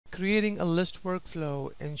Creating a list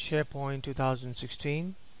workflow in SharePoint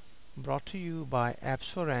 2016, brought to you by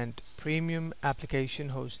Apps for Rent Premium Application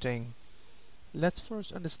Hosting. Let's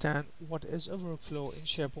first understand what is a workflow in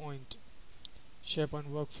SharePoint.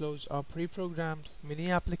 SharePoint workflows are pre-programmed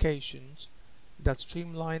mini applications that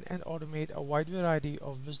streamline and automate a wide variety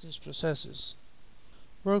of business processes.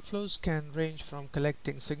 Workflows can range from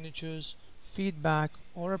collecting signatures, feedback,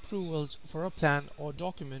 or approvals for a plan or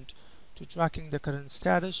document to tracking the current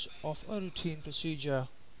status of a routine procedure.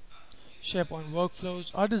 SharePoint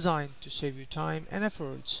workflows are designed to save you time and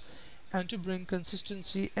efforts and to bring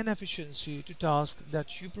consistency and efficiency to tasks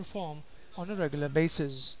that you perform on a regular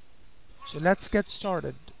basis. So let's get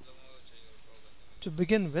started. To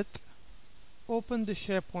begin with, open the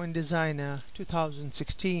SharePoint Designer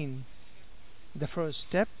 2016. The first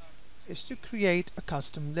step is to create a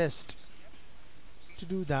custom list. To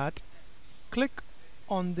do that, click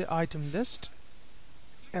on the item list,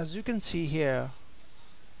 as you can see here.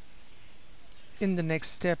 In the next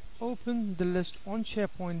step, open the list on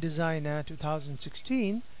SharePoint Designer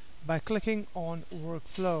 2016 by clicking on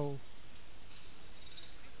Workflow.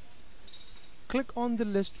 Click on the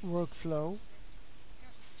list workflow,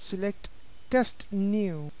 select Test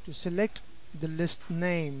New to select the list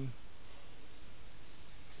name.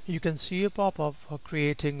 You can see a pop-up for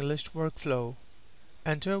creating a list workflow.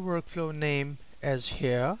 Enter workflow name as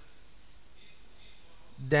here,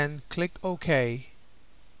 then click OK.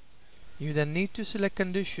 You then need to select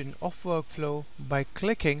condition of workflow by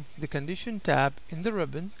clicking the condition tab in the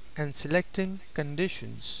ribbon and selecting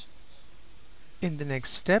conditions. In the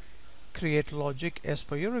next step, create logic as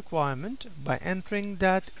per your requirement by entering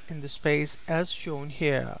that in the space as shown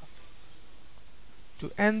here.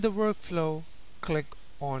 To end the workflow, click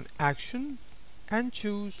on Action and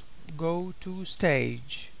choose Go to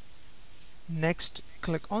Stage. Next,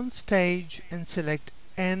 click on Stage and select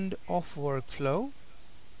End of Workflow.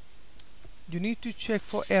 You need to check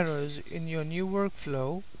for errors in your new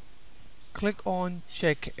workflow. Click on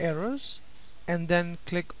Check Errors and then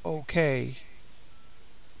click OK.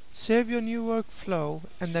 Save your new workflow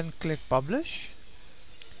and then click Publish.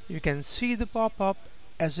 You can see the pop-up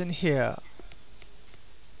as in here.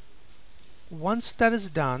 Once that is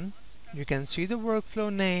done, you can see the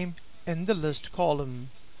workflow name in the list column.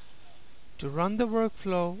 To run the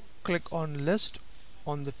workflow, click on List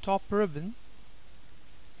on the top ribbon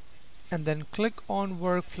and then click on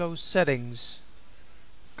Workflow Settings.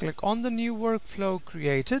 Click on the new workflow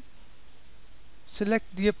created,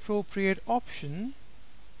 select the appropriate option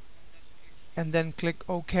and then click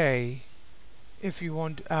OK. If you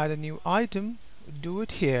want to add a new item, do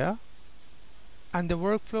it here and the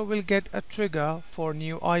workflow will get a trigger for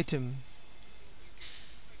new item.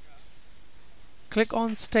 Click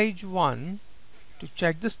on Stage 1 to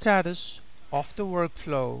check the status of the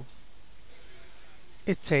workflow.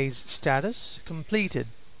 It says Status Completed.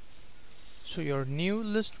 So your new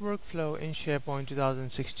list workflow in SharePoint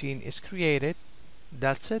 2016 is created.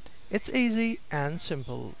 That's it. It's easy and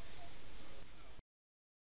simple.